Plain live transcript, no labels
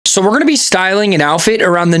So we're going to be styling an outfit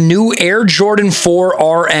around the new Air Jordan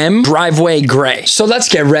 4RM Driveway Gray. So let's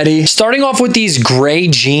get ready. Starting off with these gray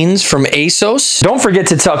jeans from ASOS. Don't forget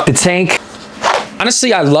to tuck the tank.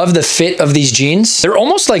 Honestly, I love the fit of these jeans. They're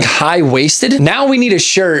almost like high-waisted. Now we need a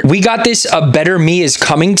shirt. We got this A Better Me Is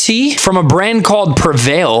Coming tee from a brand called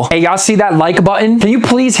Prevail. Hey, y'all see that like button? Can you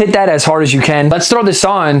please hit that as hard as you can? Let's throw this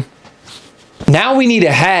on. Now we need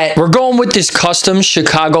a hat. We're going with this custom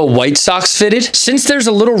Chicago White Sox fitted. Since there's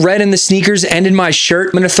a little red in the sneakers and in my shirt,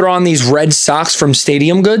 I'm gonna throw on these red socks from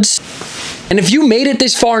Stadium Goods. And if you made it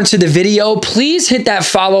this far into the video, please hit that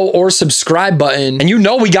follow or subscribe button. And you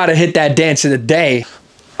know we gotta hit that dance of the day.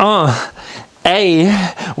 Hey,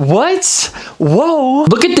 what? Whoa.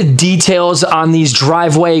 Look at the details on these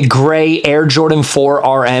Driveway Gray Air Jordan 4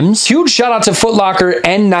 RMs. Huge shout out to Foot Locker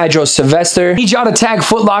and Nigel Sylvester. Need y'all to tag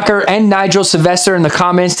Foot Locker and Nigel Sylvester in the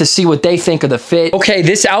comments to see what they think of the fit. Okay,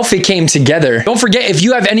 this outfit came together. Don't forget, if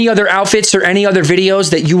you have any other outfits or any other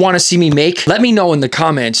videos that you want to see me make, let me know in the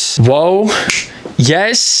comments. Whoa.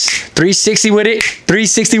 Yes. 360 with it.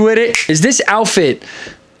 360 with it. Is this outfit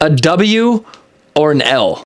a W or an L?